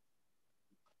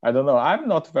 I don't know. I'm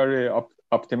not very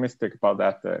optimistic about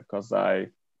that because I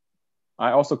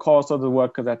also call the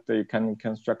work that they can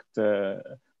construct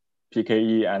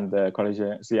PKE and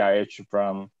collision CIH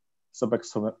from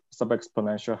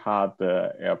sub-exponential hard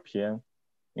LPN.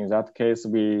 In that case,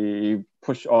 we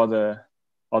push all the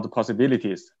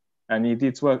possibilities. And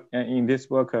in this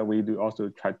work, we do also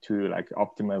try to like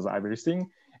optimize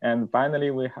everything. And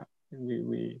finally,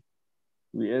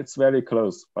 it's very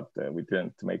close, but we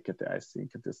didn't make it. I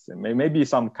think this maybe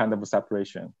some kind of a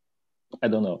separation. I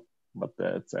don't know, but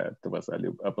it was a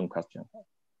little open question.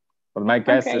 But my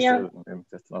guess is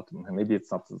it's not. Maybe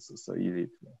it's not so easy.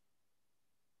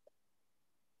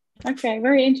 Okay,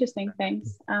 very interesting.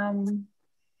 Thanks.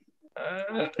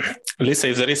 Lisa,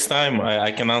 if there is time,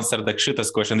 I can answer Dakshita's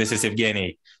question. This is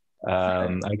Evgeny.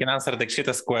 I can answer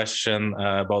Dakshita's question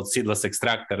about seedless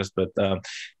extractors, but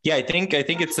I think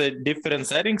it's a different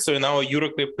setting. So in our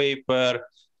Euroclip paper,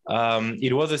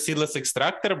 it was a seedless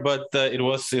extractor, but it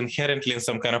was inherently in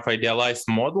some kind of idealized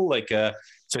model.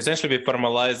 So essentially, we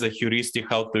formalized a heuristic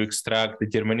how to extract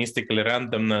deterministically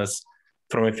randomness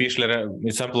from officially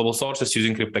samplable sources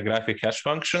using cryptographic hash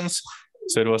functions.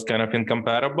 So it was kind of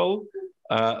incomparable.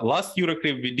 Last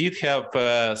Euroclip, we did have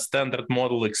a standard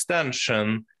model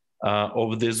extension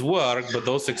of this work, but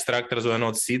those extractors were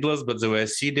not seedless, but they were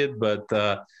seeded. But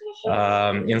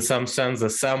in some sense, the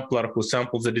sampler who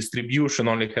samples the distribution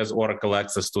only has oracle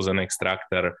access to the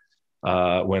extractor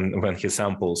when he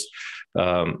samples.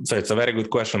 So it's a very good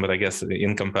question, but I guess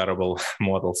incomparable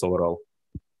models overall.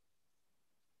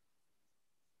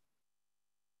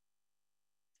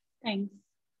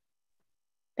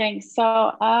 Thanks. So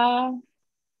I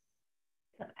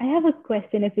have a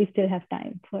question if we still have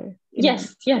time for.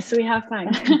 Yes, we have time.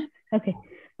 Okay.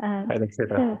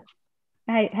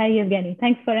 Hi, Yevgeny.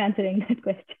 Thanks for answering that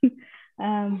question.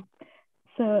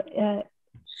 So,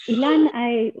 Ilan,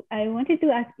 I wanted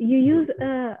to ask, you use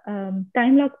a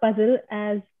time lock puzzle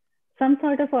as some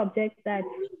sort of object that's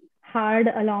hard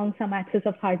along some axis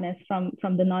of hardness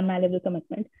from the non-malleable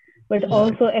commitment, but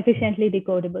also efficiently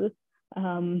decodable.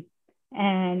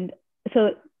 And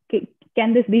so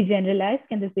can this be generalized?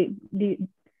 Can this be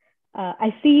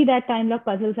I see that time lock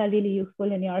puzzles are really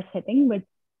useful in your setting, but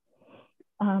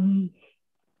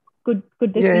could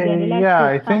this be generalized? Yeah,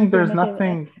 I think there's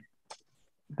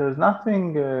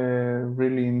nothing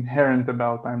really inherent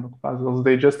about time lock puzzles.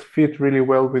 They just fit really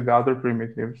well with the other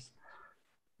primitives,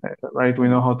 right? We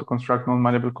know how to construct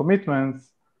non-malleable commitments,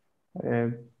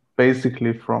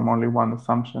 basically from only one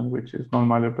assumption, which is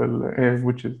non-malleable,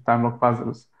 which is time lock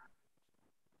puzzles.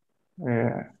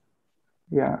 I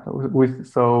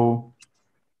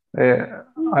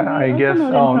guess.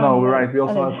 Oh no, we're right. We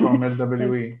also have from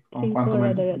LWE, from quantum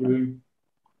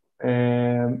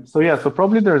LWE. So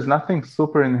probably there's nothing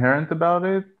super inherent about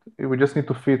it. We just need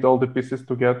to fit all the pieces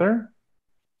together.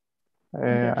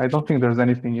 I don't think there's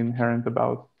anything inherent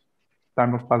about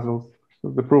time of puzzles. So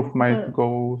the proof might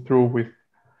go through with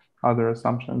other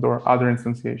assumptions or other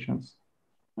instantiations.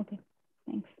 Okay,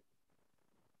 thanks.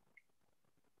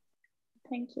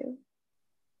 Thank you.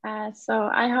 So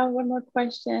I have one more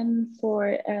question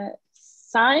for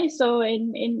Sai. So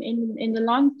in the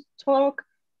long talk,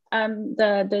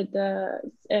 the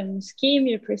scheme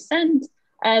you present,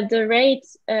 the rate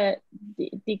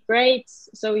degrades.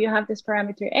 So you have this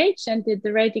parameter h, and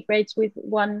the rate degrades with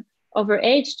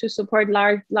 1/h to support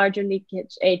larger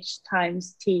leakage h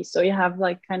times t. So you have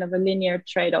like kind of a linear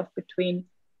trade-off between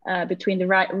the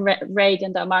rate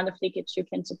and the amount of leakage you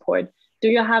can support. Do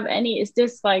you have any? Is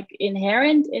this like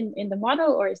inherent in the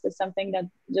model, or is this something that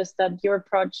your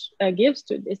approach gives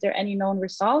to? Is there any known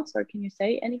results, or can you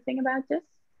say anything about this?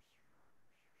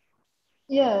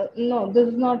 Yeah, no, this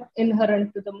is not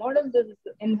inherent to the model. This is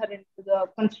inherent to the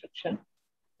construction.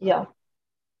 Yeah.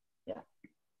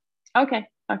 Okay,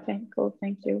 cool,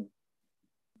 thank you.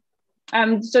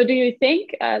 So do you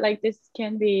think like this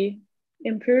can be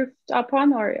improved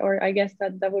upon, or I guess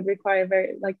that would require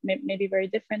maybe very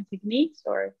different techniques,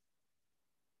 or?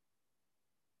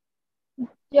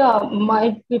 Yeah,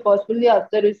 might be possible. Yeah,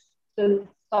 there is still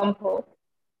some hope.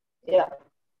 Yeah.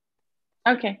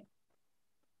 Okay.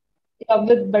 Yeah,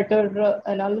 with better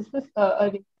analysis. I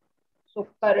mean, so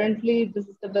currently this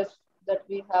is the best that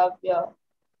we have. Yeah,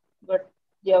 but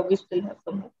yeah, we still have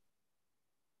some hope.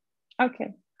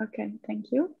 Okay,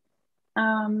 thank you.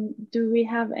 Do we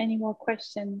have any more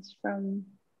questions from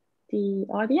the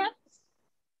audience?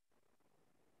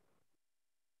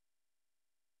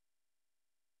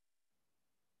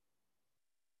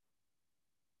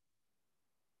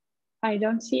 I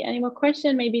don't see any more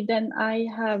questions. Maybe then I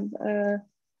have a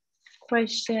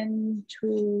question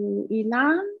to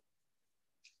Ilan.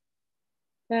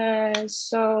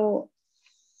 So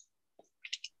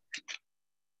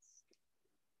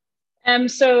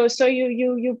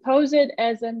you pose it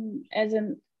as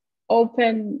an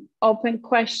open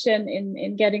question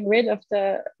in getting rid of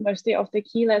mostly of the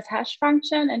keyless hash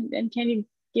function, and can you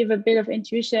give a bit of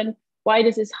intuition why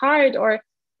this is hard? Or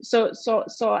so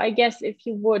I guess if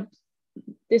you would,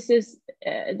 is this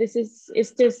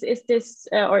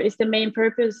or is the main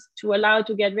purpose to allow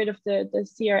to get rid of the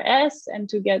CRS and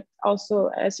to get also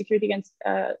security against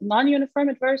non-uniform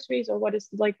adversaries, or what is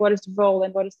the role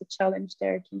and what is the challenge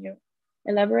there? Can you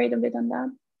elaborate a bit on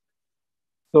that?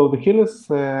 So the keyless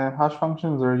hash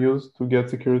functions are used to get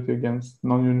security against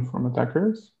non-uniform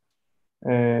attackers.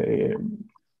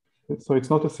 So it's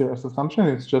not a serious assumption,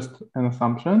 it's just an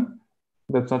assumption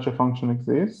that such a function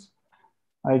exists.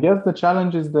 I guess the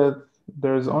challenge is that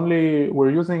we're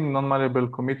using non-malleable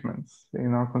commitments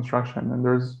in our construction, and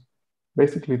there's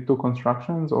basically two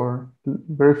constructions or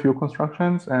very few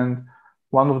constructions, and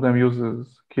one of them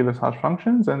uses keyless hash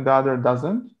functions and the other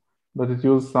doesn't, but it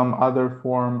uses some other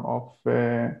form of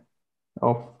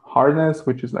hardness,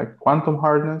 which is like quantum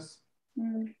hardness.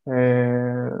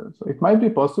 So it might be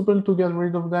possible to get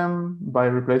rid of them by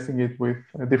replacing it with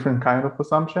a different kind of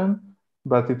assumption,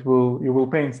 but you will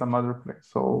pay in some other place.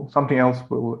 So something else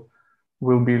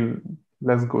will be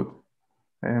less good.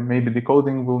 Maybe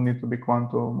decoding will need to be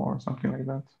quantum or something like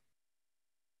that.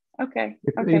 Okay.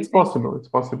 It's possible. It's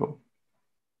possible.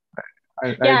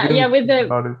 With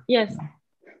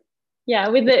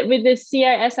the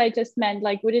CRS I just meant,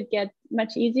 like, would it get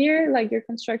much easier, like your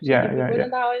construction, if you would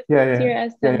allow it?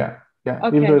 CRS, yeah.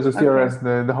 Okay, if there's a CRS,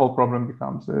 the whole problem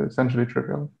becomes essentially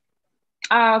trivial.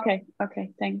 Okay.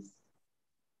 Thanks.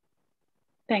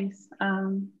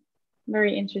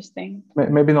 Very interesting.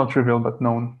 Maybe not trivial, but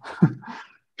known.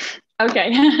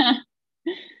 Okay.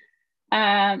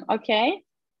 Okay.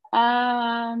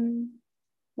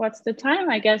 What's the time?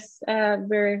 I guess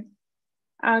we're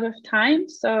out of time.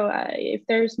 So if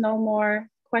there's no more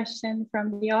question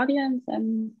from the audience,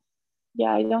 and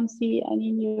yeah, I don't see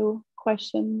any new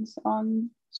questions on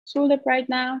Zulip right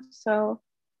now. So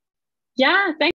yeah, thank